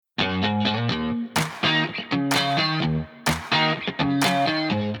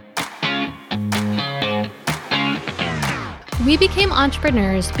We became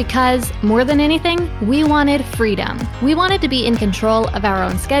entrepreneurs because, more than anything, we wanted freedom. We wanted to be in control of our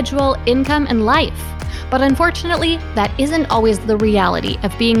own schedule, income, and life. But unfortunately, that isn't always the reality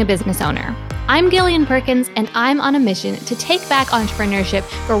of being a business owner. I'm Gillian Perkins, and I'm on a mission to take back entrepreneurship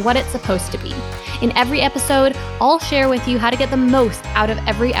for what it's supposed to be. In every episode, I'll share with you how to get the most out of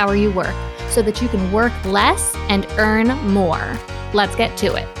every hour you work so that you can work less and earn more. Let's get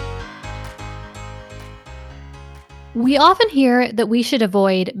to it. We often hear that we should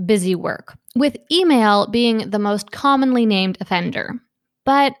avoid busy work, with email being the most commonly named offender.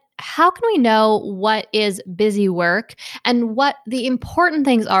 But how can we know what is busy work and what the important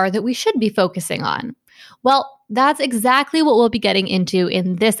things are that we should be focusing on? Well, that's exactly what we'll be getting into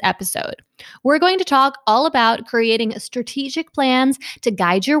in this episode. We're going to talk all about creating strategic plans to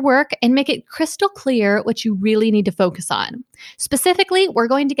guide your work and make it crystal clear what you really need to focus on. Specifically, we're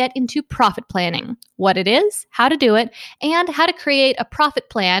going to get into profit planning, what it is, how to do it, and how to create a profit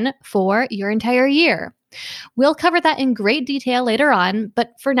plan for your entire year. We'll cover that in great detail later on,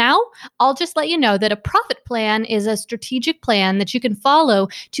 but for now, I'll just let you know that a profit plan is a strategic plan that you can follow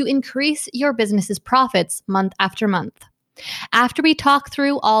to increase your business's profits month after month. After we talk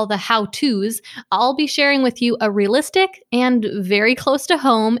through all the how-tos, I'll be sharing with you a realistic and very close to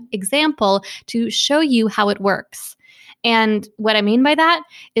home example to show you how it works. And what I mean by that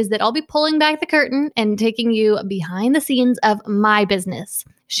is that I'll be pulling back the curtain and taking you behind the scenes of my business,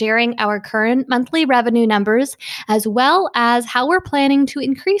 sharing our current monthly revenue numbers, as well as how we're planning to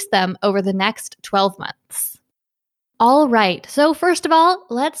increase them over the next 12 months. All right, so first of all,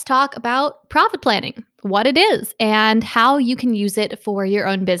 let's talk about profit planning, what it is, and how you can use it for your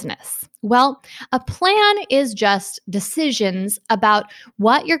own business. Well, a plan is just decisions about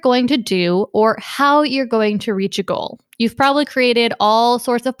what you're going to do or how you're going to reach a goal. You've probably created all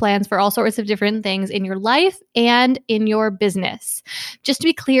sorts of plans for all sorts of different things in your life and in your business. Just to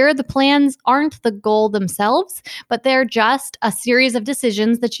be clear, the plans aren't the goal themselves, but they're just a series of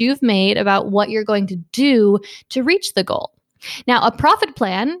decisions that you've made about what you're going to do to reach the goal. Now, a profit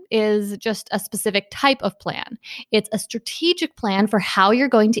plan is just a specific type of plan. It's a strategic plan for how you're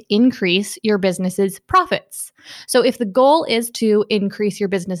going to increase your business's profits. So if the goal is to increase your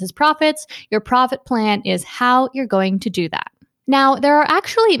business's profits, your profit plan is how you're going to do that. Now, there are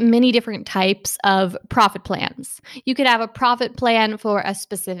actually many different types of profit plans. You could have a profit plan for a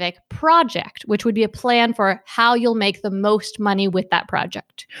specific project, which would be a plan for how you'll make the most money with that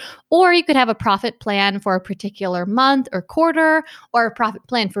project. Or you could have a profit plan for a particular month or quarter, or a profit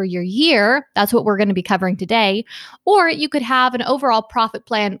plan for your year. That's what we're going to be covering today. Or you could have an overall profit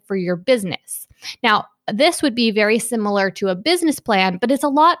plan for your business. Now, this would be very similar to a business plan, but it's a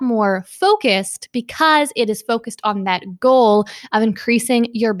lot more focused because it is focused on that goal of increasing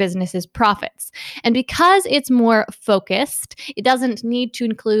your business's profits. And because it's more focused, it doesn't need to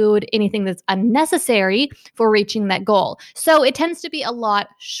include anything that's unnecessary for reaching that goal. So it tends to be a lot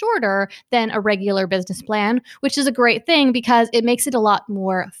shorter than a regular business plan, which is a great thing because it makes it a lot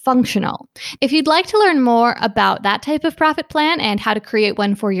more functional. If you'd like to learn more about that type of profit plan and how to create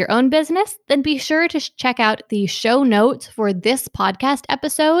one for your own business, then be sure to check out the show notes for this podcast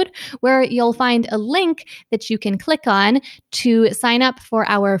episode, where you'll find a link that you can click on to sign up for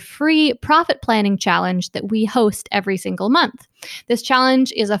our free profit planning challenge that we host every single month. This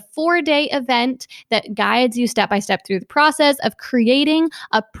challenge is a 4-day event that guides you step by step through the process of creating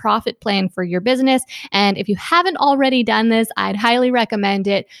a profit plan for your business. And if you haven't already done this, I'd highly recommend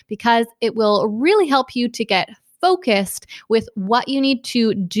it because it will really help you to get focused with what you need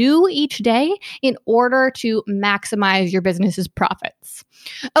to do each day in order to maximize your business's profits.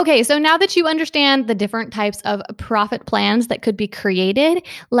 Okay, so now that you understand the different types of profit plans that could be created,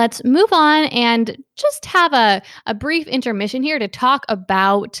 let's move on and just have a brief intermission here to talk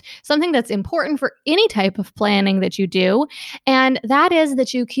about something that's important for any type of planning that you do, and that is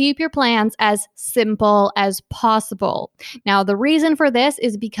that you keep your plans as simple as possible. Now, the reason for this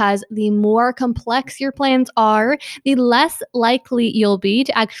is because the more complex your plans are, the less likely you'll be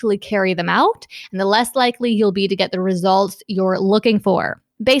to actually carry them out, and the less likely you'll be to get the results you're looking for.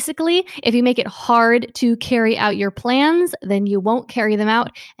 Basically, if you make it hard to carry out your plans, then you won't carry them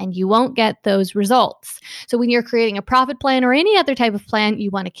out and you won't get those results. So when you're creating a profit plan or any other type of plan,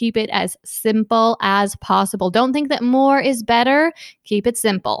 you want to keep it as simple as possible. Don't think that more is better. Keep it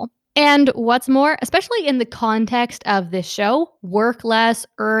simple. And what's more, especially in the context of this show, work less,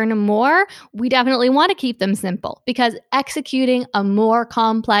 earn more, we definitely want to keep them simple because executing a more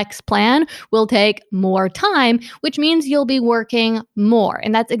complex plan will take more time, which means you'll be working more.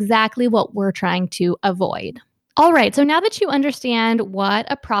 And that's exactly what we're trying to avoid. All right, so now that you understand what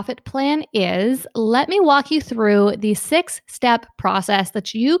a profit plan is, let me walk you through the 6-step process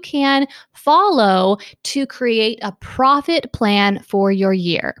that you can follow to create a profit plan for your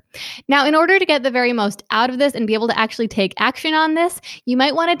year. Now, in order to get the very most out of this and be able to actually take action on this, you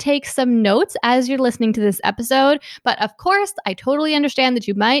might want to take some notes as you're listening to this episode. But of course, I totally understand that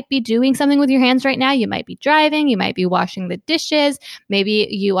you might be doing something with your hands right now. You might be driving, you might be washing the dishes, maybe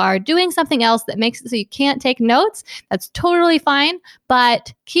you are doing something else that makes it so you can't take notes. That's totally fine,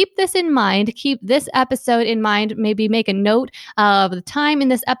 but keep this in mind. Keep this episode in mind. Maybe make a note of the time in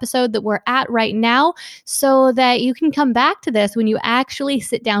this episode that we're at right now so that you can come back to this when you actually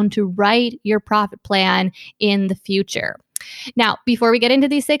sit down to write your profit plan in the future. Now, before we get into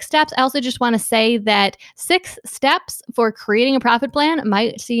these 6 steps, I also just want to say that 6 steps for creating a profit plan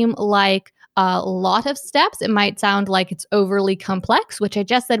might seem like a lot of steps. It might sound like it's overly complex, which I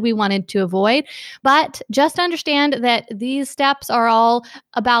just said we wanted to avoid. But just understand that these steps are all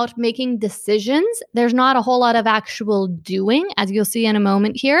about making decisions. There's not a whole lot of actual doing, as you'll see in a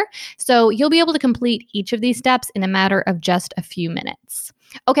moment here. So you'll be able to complete each of these steps in a matter of just a few minutes.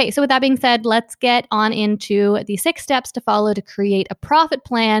 Okay, so with that being said, let's get on into the 6 steps to follow to create a profit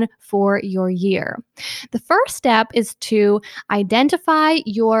plan for your year. The first step is to identify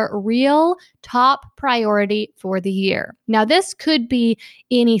your real top priority for the year. Now, this could be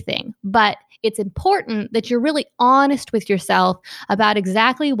anything, but it's important that you're really honest with yourself about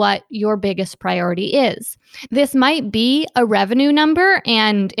exactly what your biggest priority is. This might be a revenue number,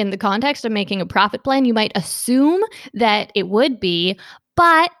 and in the context of making a profit plan, you might assume that it would be,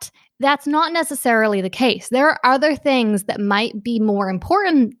 but that's not necessarily the case. There are other things that might be more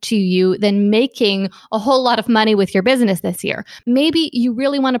important to you than making a whole lot of money with your business this year. Maybe you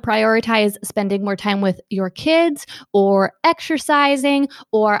really want to prioritize spending more time with your kids or exercising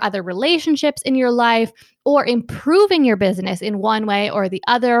or other relationships in your life or improving your business in one way or the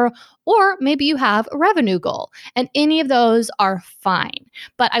other, or maybe you have a revenue goal, and any of those are fine.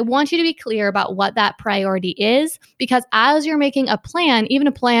 But I want you to be clear about what that priority is, because as you're making a plan, even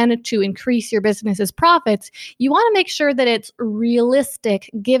a plan to increase your business's profits, you want to make sure that it's realistic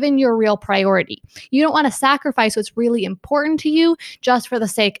given your real priority. You don't want to sacrifice what's really important to you just for the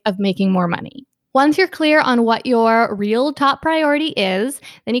sake of making more money. Once you're clear on what your real top priority is,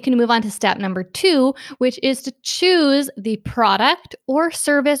 then you can move on to step number 2, which is to choose the product or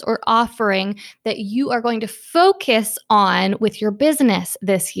service or offering that you are going to focus on with your business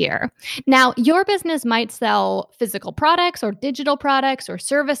this year. Now, your business might sell physical products or digital products or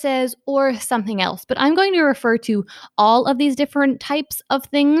services or something else, but I'm going to refer to all of these different types of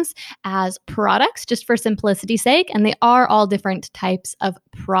things as products just for simplicity's sake, and they are all different types of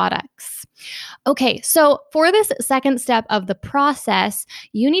products. Okay, so for this second step of the process,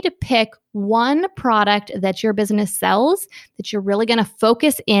 you need to pick one product that your business sells that you're really going to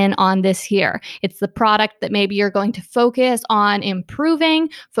focus in on this year. It's the product that maybe you're going to focus on improving,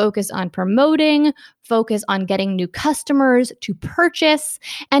 focus on promoting, focus on getting new customers to purchase.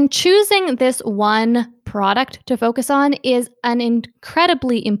 And choosing this one product to focus on is an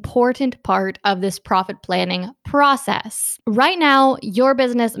incredibly important part of this profit planning process. Right now, your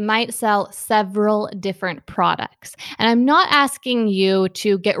business might sell several different products, and I'm not asking you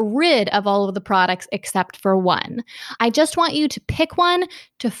to get rid of all of the products except for one. I just want you to pick one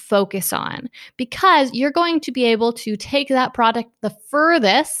to focus on, because you're going to be able to take that product the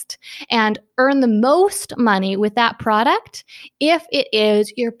furthest and earn the most money with that product if it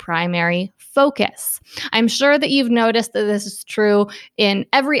is your primary focus. I'm sure that you've noticed that this is true in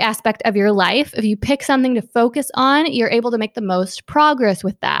every aspect of your life. If you pick something to focus on, you're able to make the most progress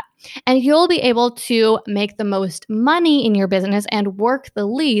with that. And you'll be able to make the most money in your business and work the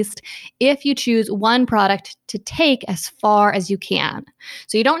least if you choose one product to take as far as you can.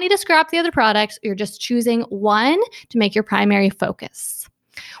 So you don't need to scrap the other products. You're just choosing one to make your primary focus.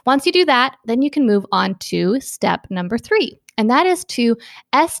 Once you do that, then you can move on to step number 3. And that is to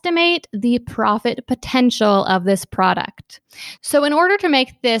estimate the profit potential of this product. So in order to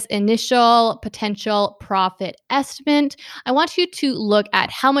make this initial potential profit estimate, I want you to look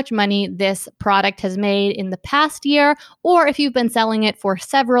at how much money this product has made in the past year, or if you've been selling it for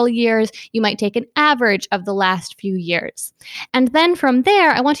several years, you might take an average of the last few years. And then from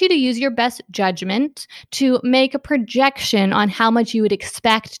there, I want you to use your best judgment to make a projection on how much you would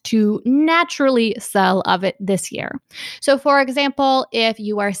expect to naturally sell of it this year. So for example, if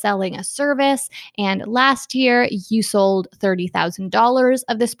you are selling a service and last year you sold $30,000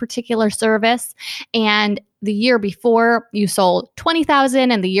 of this particular service, and the year before you sold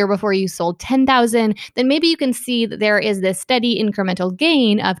 20,000 and the year before you sold 10,000, then maybe you can see that there is this steady incremental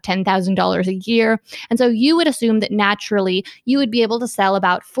gain of $10,000 a year. And so you would assume that naturally you would be able to sell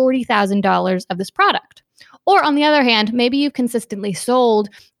about $40,000 of this product. Or on the other hand, maybe you've consistently sold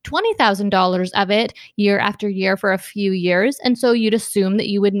 $20,000 of it year after year for a few years. And so you'd assume that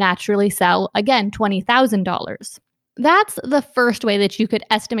you would naturally sell, again, $20,000. That's the first way that you could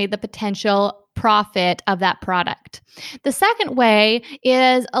estimate the potential profit of that product. The second way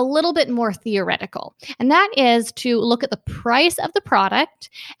is a little bit more theoretical, and that is to look at the price of the product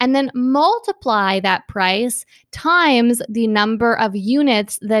and then multiply that price times the number of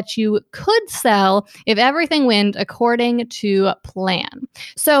units that you could sell if everything went according to plan.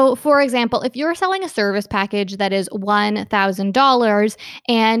 So, for example, if you're selling a service package that is $1,000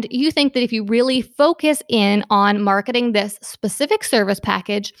 and you think that if you really focus in on marketing this specific service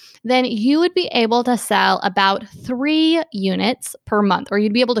package, then you would be able to sell about 3 units per month, or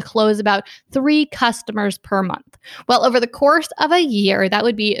you'd be able to close about 3 customers per month. Well, over the course of a year, that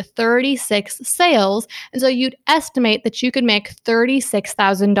would be 36 sales. And so you'd estimate that you could make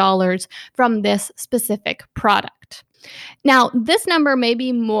 $36,000 from this specific product. Now, this number may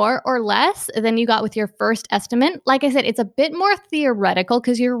be more or less than you got with your first estimate. Like I said, it's a bit more theoretical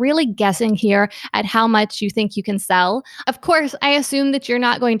because you're really guessing here at how much you think you can sell. Of course, I assume that you're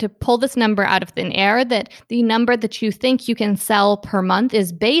not going to pull this number out of thin air, that the number that you think you can sell per month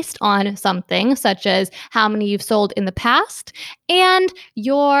is based on something such as how many you've sold in the past and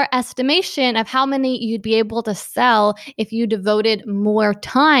your estimation of how many you'd be able to sell if you devoted more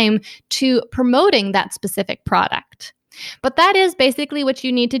time to promoting that specific product. But that is basically what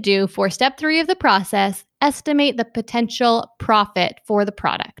you need to do for step 3 of the process: estimate the potential profit for the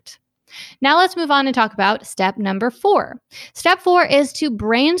product. Now let's move on and talk about step number 4. Step 4 is to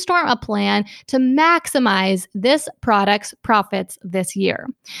brainstorm a plan to maximize this product's profits this year.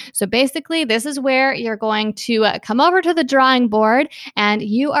 So basically, this is where you're going to come over to the drawing board and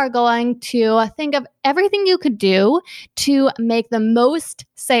you are going to think of everything you could do to make the most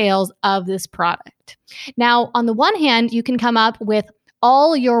sales of this product. Now, on the one hand, you can come up with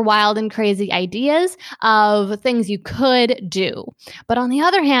all your wild and crazy ideas of things you could do. But on the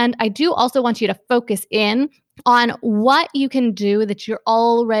other hand, I do also want you to focus in on what you can do that you're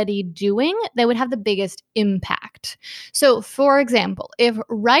already doing that would have the biggest impact. So, for example, if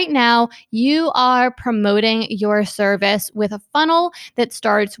right now you are promoting your service with a funnel that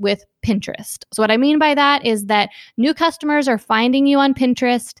starts with Pinterest. So what I mean by that is that new customers are finding you on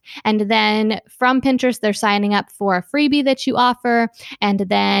Pinterest, and then from Pinterest, they're signing up for a freebie that you offer, and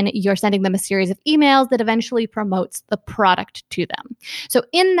then you're sending them a series of emails that eventually promotes the product to them. So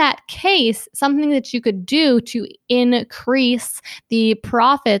in that case, something that you could do to increase the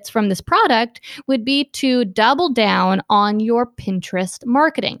profits from this product would be to double down on your Pinterest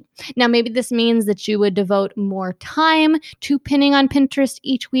marketing. Now, maybe this means that you would devote more time to pinning on Pinterest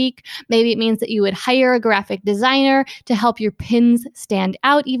each week. Maybe it means that you would hire a graphic designer to help your pins stand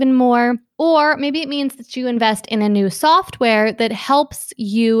out even more. Or maybe it means that you invest in a new software that helps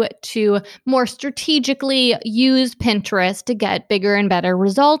you to more strategically use Pinterest to get bigger and better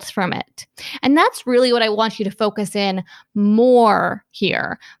results from it. And that's really what I want you to focus in more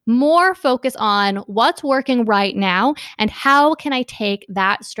here. More focus on what's working right now and how can I take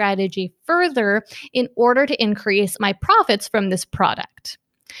that strategy further in order to increase my profits from this product.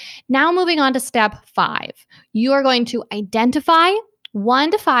 Now moving on to step 5, you are going to identify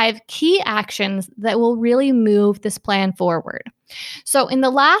 1 to 5 key actions that will really move this plan forward. So in the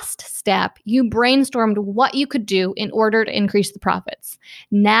last step, you brainstormed what you could do in order to increase the profits.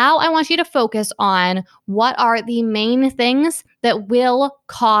 Now I want you to focus on what are the main things that will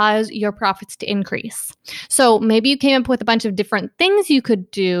cause your profits to increase. So maybe you came up with a bunch of different things you could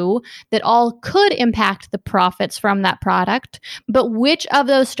do that all could impact the profits from that product, but which of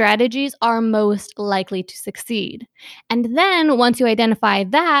those strategies are most likely to succeed? And then once you identify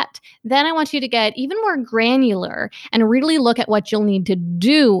that, then I want you to get even more granular and really look at what you'll need to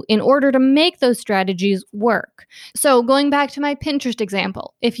do in order to make those strategies work. So going back to my Pinterest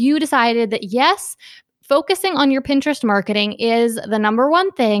example, if you decided that yes, focusing on your Pinterest marketing is the number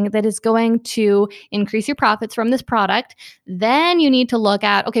one thing that is going to increase your profits from this product, then you need to look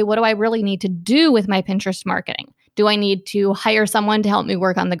at, okay, what do I really need to do with my Pinterest marketing? Do I need to hire someone to help me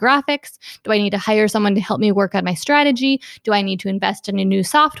work on the graphics? Do I need to hire someone to help me work on my strategy? Do I need to invest in a new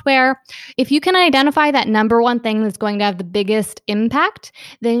software? If you can identify that number one thing that's going to have the biggest impact,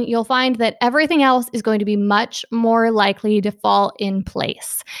 then you'll find that everything else is going to be much more likely to fall in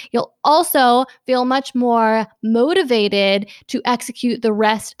place. You'll also feel much more motivated to execute the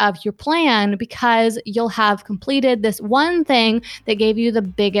rest of your plan because you'll have completed this one thing that gave you the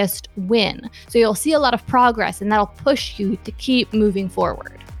biggest win. So you'll see a lot of progress, and that'll push you to keep moving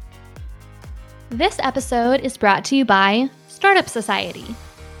forward. This episode is brought to you by Startup Society.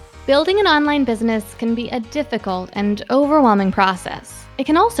 Building an online business can be a difficult and overwhelming process. It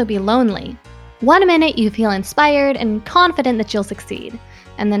can also be lonely. One minute you feel inspired and confident that you'll succeed,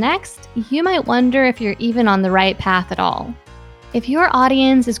 and the next, you might wonder if you're even on the right path at all. If your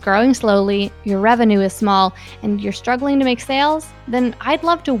audience is growing slowly, your revenue is small, and you're struggling to make sales, then I'd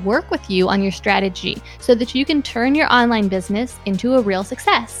love to work with you on your strategy so that you can turn your online business into a real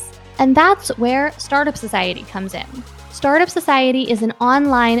success. And that's where Startup Society comes in. Startup Society is an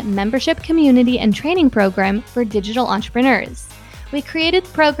online membership community and training program for digital entrepreneurs. We created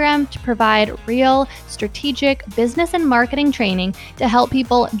the program to provide real, strategic business and marketing training to help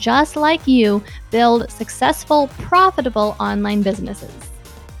people just like you build successful, profitable online businesses.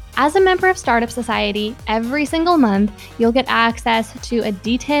 As a member of Startup Society, every single month, you'll get access to a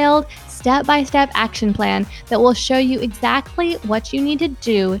detailed, step-by-step action plan that will show you exactly what you need to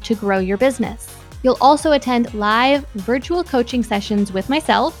do to grow your business. You'll also attend live virtual coaching sessions with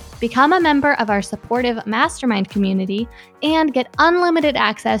myself, become a member of our supportive mastermind community, and get unlimited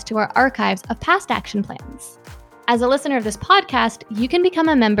access to our archives of past action plans. As a listener of this podcast, you can become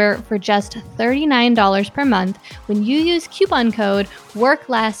a member for just $39 per month when you use coupon code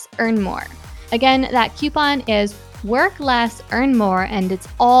WORKLESSEARNMORE. Again, that coupon is WORKLESSEARNMORE, and it's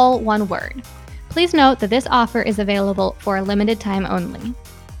all one word. Please note that this offer is available for a limited time only.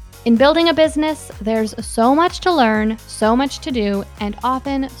 In building a business, there's so much to learn, so much to do, and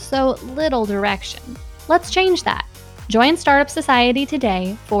often so little direction. Let's change that. Join Startup Society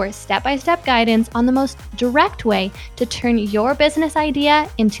today for step-by-step guidance on the most direct way to turn your business idea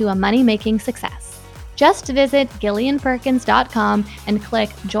into a money-making success. Just visit GillianPerkins.com and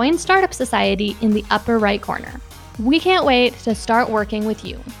click Join Startup Society in the upper right corner. We can't wait to start working with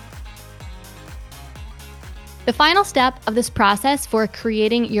you. The final step of this process for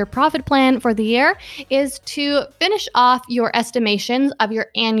creating your profit plan for the year is to finish off your estimations of your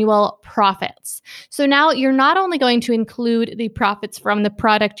annual profits. So now you're not only going to include the profits from the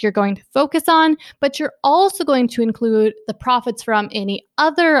product you're going to focus on, but you're also going to include the profits from any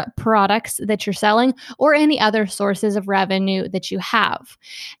other products that you're selling or any other sources of revenue that you have.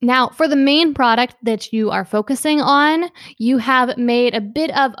 Now, for the main product that you are focusing on, you have made a bit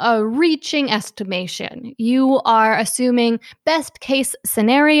of a reaching estimation. You are assuming best case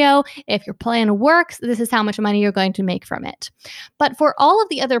scenario. If your plan works, this is how much money you're going to make from it. But for all of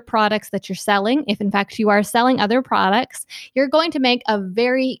the other products that you're selling, if in fact you are selling other products, you're going to make a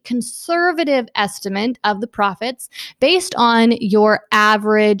very conservative estimate of the profits based on your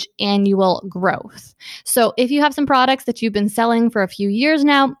average annual growth. So if you have some products that you've been selling for a few years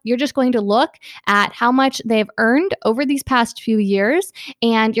now, you're just going to look at how much they've earned over these past few years,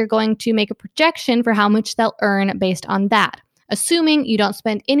 and you're going to make a projection for how much they'll earn based on that, assuming you don't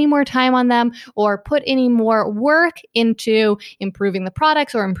spend any more time on them or put any more work into improving the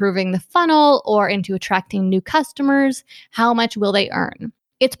products or improving the funnel or into attracting new customers. How much will they earn?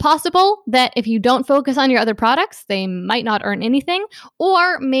 It's possible that if you don't focus on your other products, they might not earn anything,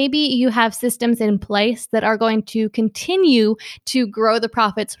 or maybe you have systems in place that are going to continue to grow the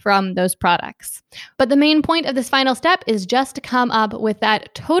profits from those products. But the main point of this final step is just to come up with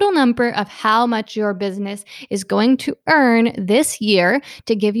that total number of how much your business is going to earn this year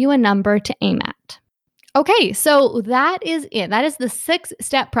to give you a number to aim at. Okay, so that is it. That is the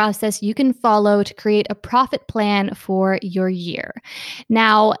 6-step process you can follow to create a profit plan for your year.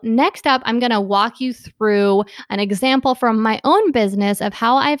 Now, next up, I'm going to walk you through an example from my own business of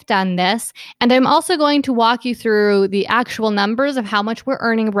how I've done this. And I'm also going to walk you through the actual numbers of how much we're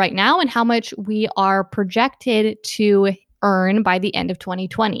earning right now and how much we are projected to earn by the end of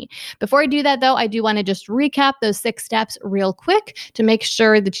 2020. Before I do that, though, I do want to just recap those 6 steps real quick to make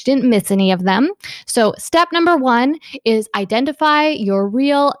sure that you didn't miss any of them. So step number 1 is identify your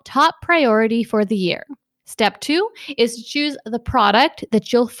real top priority for the year. Step 2 is to choose the product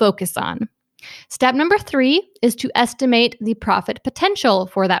that you'll focus on. Step number 3 is to estimate the profit potential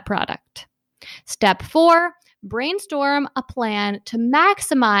for that product. Step 4, brainstorm a plan to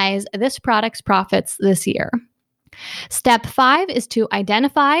maximize this product's profits this year. Step 5 is to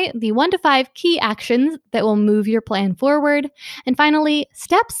identify the 1 to 5 key actions that will move your plan forward. And finally,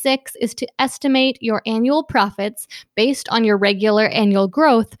 step 6 is to estimate your annual profits based on your regular annual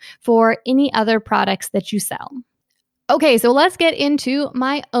growth for any other products that you sell. Okay, so let's get into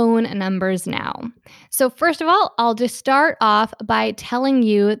my own numbers now. So, first of all, I'll just start off by telling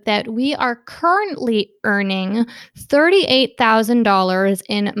you that we are currently earning $38,000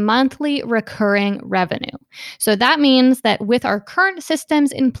 in monthly recurring revenue. So, that means that with our current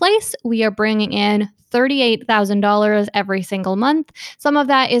systems in place, we are bringing in $38,000 every single month. Some of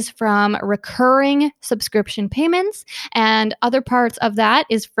that is from recurring subscription payments, and other parts of that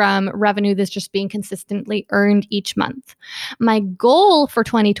is from revenue that's just being consistently earned each month. My goal for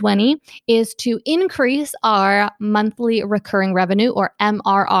 2020 is to increase our monthly recurring revenue, or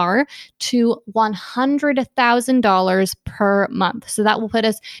MRR, to $100,000 per month. So that will put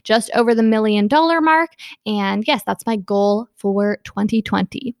us just over the $1 million mark. And yes, that's my goal for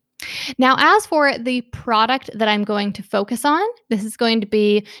 2020. Now, as for the product that I'm going to focus on, this is going to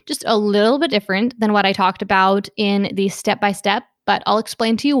be just a little bit different than what I talked about in the step-by-step, but I'll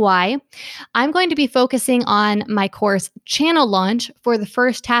explain to you why. I'm going to be focusing on my course Channel Launch for the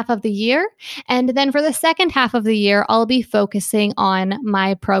first half of the year. And then for the second half of the year, I'll be focusing on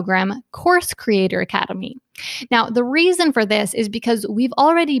my program Course Creator Academy. Now, the reason for this is because we've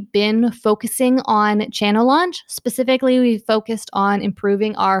already been focusing on Channel Launch. Specifically, we focused on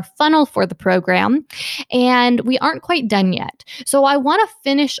improving our funnel for the program, and we aren't quite done yet. So I want to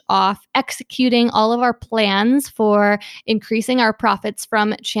finish off executing all of our plans for increasing our profits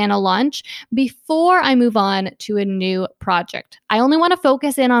from Channel Launch before I move on to a new project. I only want to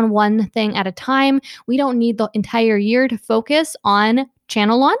focus in on one thing at a time. We don't need the entire year to focus on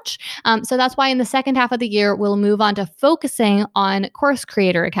Channel Launch. So that's why in the second half of the year, we'll move on to focusing on Course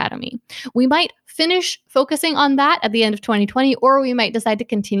Creator Academy. We might finish focusing on that at the end of 2020, or we might decide to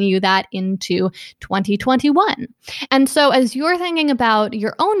continue that into 2021. And so as you're thinking about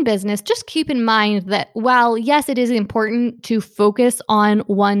your own business, just keep in mind that while, yes, it is important to focus on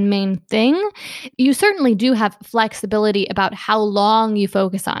one main thing, you certainly do have flexibility about how long you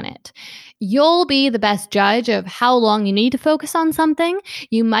focus on it. You'll be the best judge of how long you need to focus on something.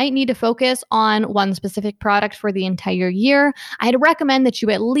 You might need to focus on one specific product for the entire year. I'd recommend that you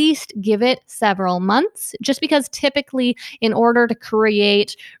at least give it several months, just because typically in order to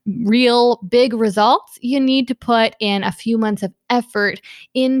create real big results, you need to put in a few months of effort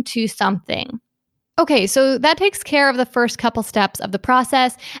into something. Okay, so that takes care of the first couple steps of the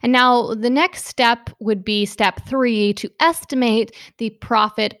process. And now the next step would be step 3, to estimate the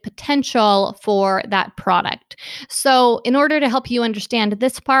profit potential for that product. So in order to help you understand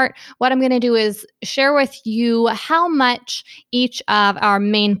this part, what I'm going to do is share with you how much each of our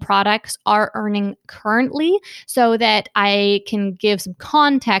main products are earning currently, so that I can give some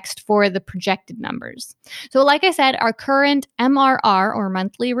context for the projected numbers. So like I said, our current MRR, or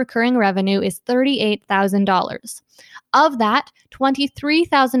monthly recurring revenue, is $38,000. Of that,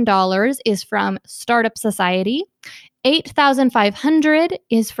 $23,000 is from Startup Society, $8,500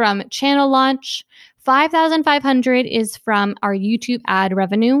 is from Channel Launch, $5,500 is from our YouTube ad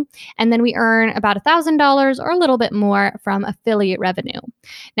revenue, and then we earn about $1,000 or a little bit more from affiliate revenue.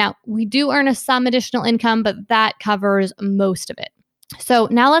 Now, we do earn some additional income, but that covers most of it. So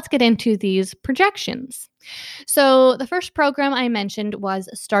now let's get into these projections. So the first program I mentioned was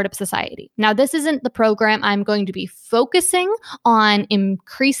Startup Society. Now, this isn't the program I'm going to be focusing on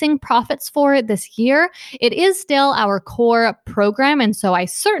increasing profits for this year. It is still our core program, and so I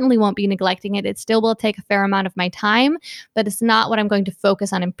certainly won't be neglecting it. It still will take a fair amount of my time, but it's not what I'm going to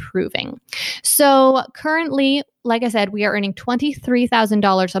focus on improving. So currently, like I said, we are earning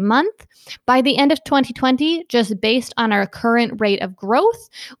 $23,000 a month. By the end of 2020, just based on our current rate of growth,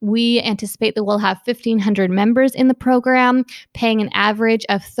 we anticipate that we'll have 1,500 members in the program, paying an average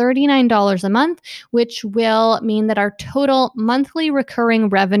of $39 a month, which will mean that our total monthly recurring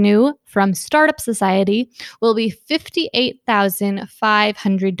revenue from Startup Society will be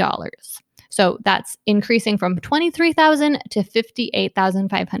 $58,500. So that's increasing from $23,000 to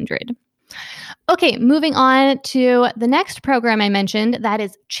 $58,500. Okay, moving on to the next program I mentioned, that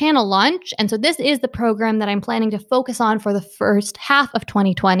is Channel Launch. And so this is the program that I'm planning to focus on for the first half of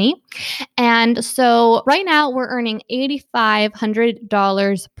 2020. And so right now we're earning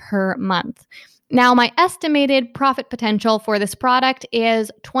 $8,500 per month. Now, my estimated profit potential for this product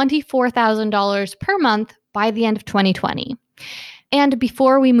is $24,000 per month by the end of 2020. And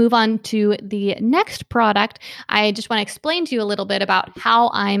before we move on to the next product, I just want to explain to you a little bit about how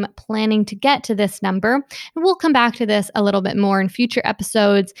I'm planning to get to this number. And we'll come back to this a little bit more in future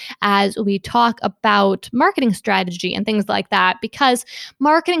episodes as we talk about marketing strategy and things like that, because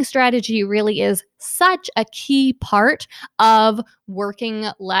marketing strategy really is such a key part of working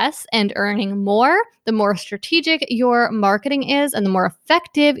less and earning more. The more strategic your marketing is and the more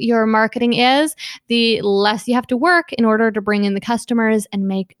effective your marketing is, the less you have to work in order to bring in the customers and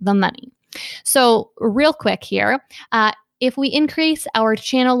make the money. So real quick here, if we increase our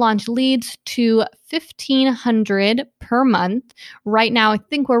channel launch leads to 1,500 per month, right now I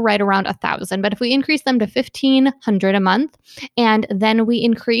think we're right around 1,000, but if we increase them to 1,500 a month, and then we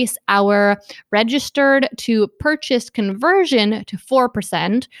increase our registered to purchase conversion to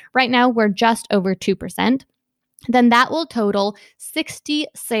 4%, right now we're just over 2%, then that will total 60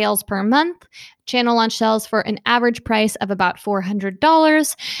 sales per month. Channel launch sells for an average price of about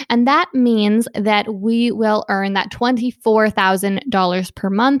 $400. And that means that we will earn that $24,000 per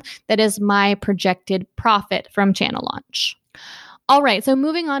month. That is my projected profit from channel launch. All right, so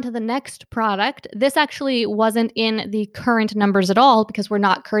moving on to the next product. This actually wasn't in the current numbers at all because we're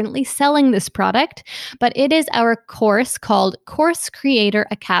not currently selling this product, but it is our course called Course Creator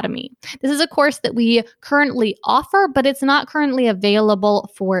Academy. This is a course that we currently offer, but it's not currently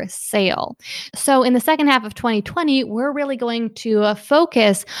available for sale. So in the second half of 2020, we're really going to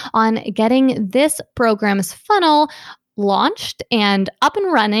focus on getting this program's funnel launched and up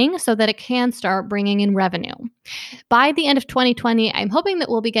and running so that it can start bringing in revenue. By the end of 2020, I'm hoping that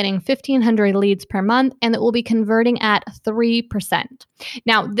we'll be getting 1,500 leads per month and that we'll be converting at 3%.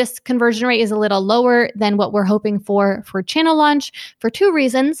 Now, this conversion rate is a little lower than what we're hoping for channel launch for two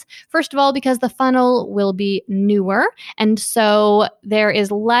reasons. First of all, because the funnel will be newer, and so there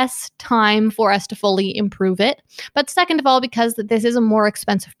is less time for us to fully improve it. But second of all, because this is a more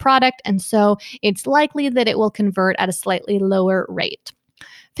expensive product, and so it's likely that it will convert at a slightly lower rate.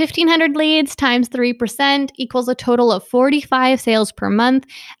 1,500 leads times 3% equals a total of 45 sales per month.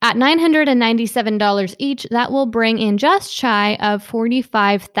 At $997 each, that will bring in just shy of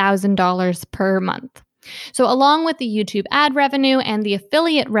 $45,000 per month. So along with the YouTube ad revenue and the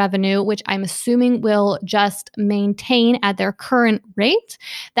affiliate revenue, which I'm assuming will just maintain at their current rate,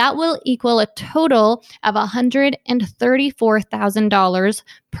 that will equal a total of $134,000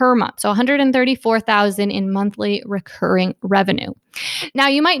 per month. So $134,000 in monthly recurring revenue. Now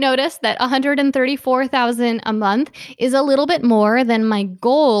you might notice that $134,000 a month is a little bit more than my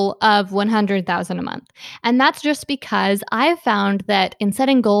goal of $100,000 a month. And that's just because I've found that in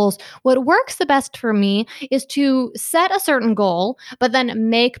setting goals, what works the best for me is to set a certain goal, but then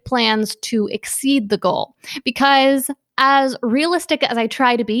make plans to exceed the goal. Because as realistic as I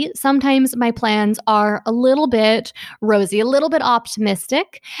try to be, sometimes my plans are a little bit rosy, a little bit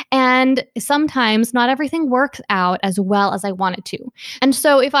optimistic, and sometimes not everything works out as well as I want it to. And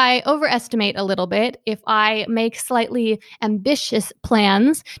so if I overestimate a little bit, if I make slightly ambitious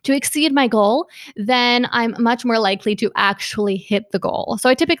plans to exceed my goal, then I'm much more likely to actually hit the goal. So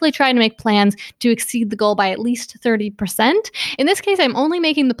I typically try to make plans to exceed the goal by at least 30%. In this case, I'm only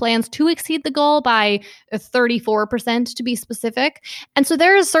making the plans to exceed the goal by 34%. To be specific. And so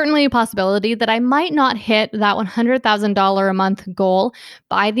there is certainly a possibility that I might not hit that $100,000 a month goal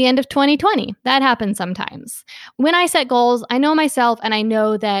by the end of 2020. That happens sometimes. When I set goals, I know myself and I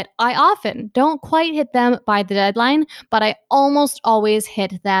know that I often don't quite hit them by the deadline, but I almost always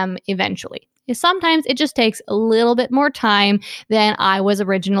hit them eventually. Sometimes it just takes a little bit more time than I was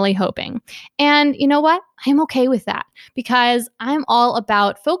originally hoping. And you know what? I'm okay with that because I'm all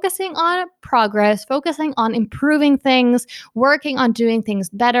about focusing on progress, focusing on improving things, working on doing things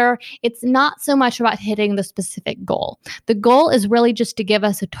better. It's not so much about hitting the specific goal. The goal is really just to give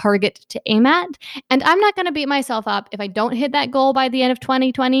us a target to aim at. And I'm not going to beat myself up if I don't hit that goal by the end of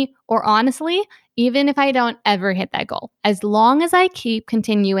 2020, or honestly, even if I don't ever hit that goal. As long as I keep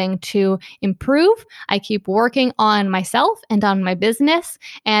continuing to improve, I keep working on myself and on my business,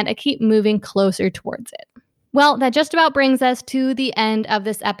 and I keep moving closer towards it. Well, that just about brings us to the end of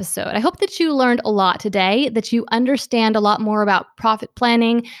this episode. I hope that you learned a lot today, that you understand a lot more about profit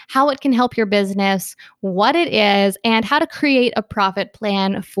planning, how it can help your business, what it is, and how to create a profit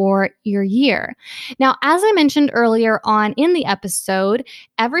plan for your year. Now, as I mentioned earlier on in the episode,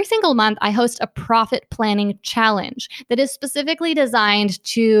 every single month I host a profit planning challenge that is specifically designed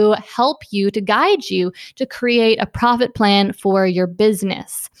to help you, to guide you to create a profit plan for your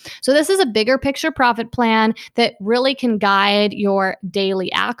business. So this is a bigger picture profit plan that really can guide your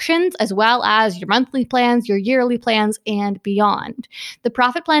daily actions as well as your monthly plans, your yearly plans, and beyond. The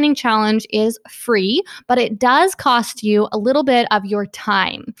Profit Planning Challenge is free, but it does cost you a little bit of your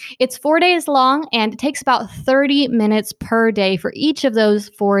time. It's 4 days long and it takes about 30 minutes per day for each of those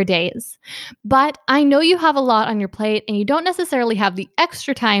 4 days. But I know you have a lot on your plate and you don't necessarily have the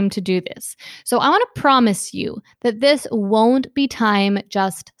extra time to do this. So I want to promise you that this won't be time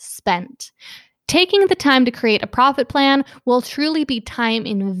just spent. Taking the time to create a profit plan will truly be time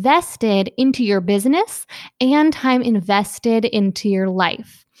invested into your business and time invested into your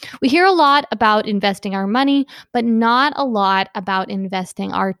life. We hear a lot about investing our money, but not a lot about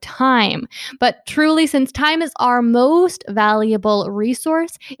investing our time. But truly, since time is our most valuable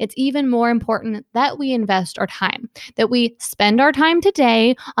resource, it's even more important that we invest our time, that we spend our time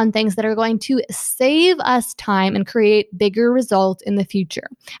today on things that are going to save us time and create bigger results in the future.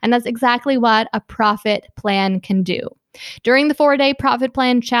 And that's exactly what a profit plan can do. During the 4-day Profit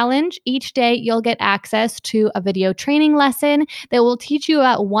Plan Challenge, each day you'll get access to a video training lesson that will teach you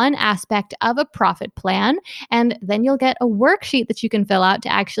about one aspect of a profit plan, and then you'll get a worksheet that you can fill out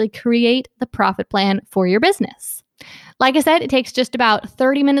to actually create the profit plan for your business. Like I said, it takes just about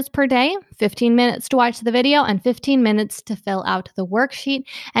 30 minutes per day, 15 minutes to watch the video and 15 minutes to fill out the worksheet.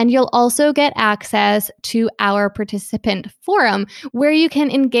 And you'll also get access to our participant forum where you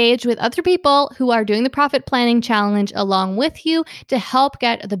can engage with other people who are doing the Profit Planning Challenge along with you to help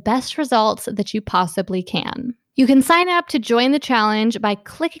get the best results that you possibly can. You can sign up to join the challenge by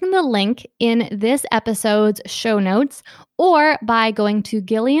clicking the link in this episode's show notes or by going to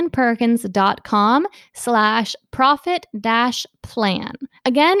gillianperkins.com/profit-plan.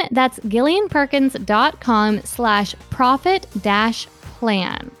 Again, that's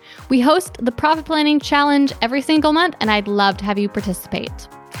gillianperkins.com/profit-plan. We host the Profit Planning Challenge every single month, and I'd love to have you participate.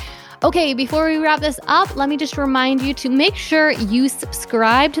 Okay, before we wrap this up, let me just remind you to make sure you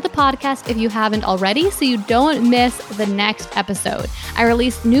subscribe to the podcast if you haven't already so you don't miss the next episode. I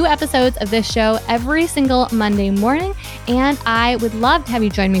release new episodes of this show every single Monday morning, and I would love to have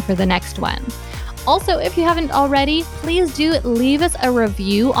you join me for the next one. Also, if you haven't already, please do leave us a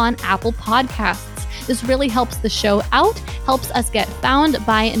review on Apple Podcasts. This really helps the show out, helps us get found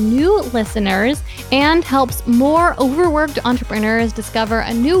by new listeners, and helps more overworked entrepreneurs discover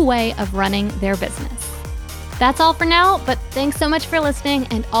a new way of running their business. That's all for now, but thanks so much for listening,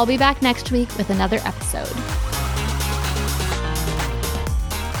 and I'll be back next week with another episode.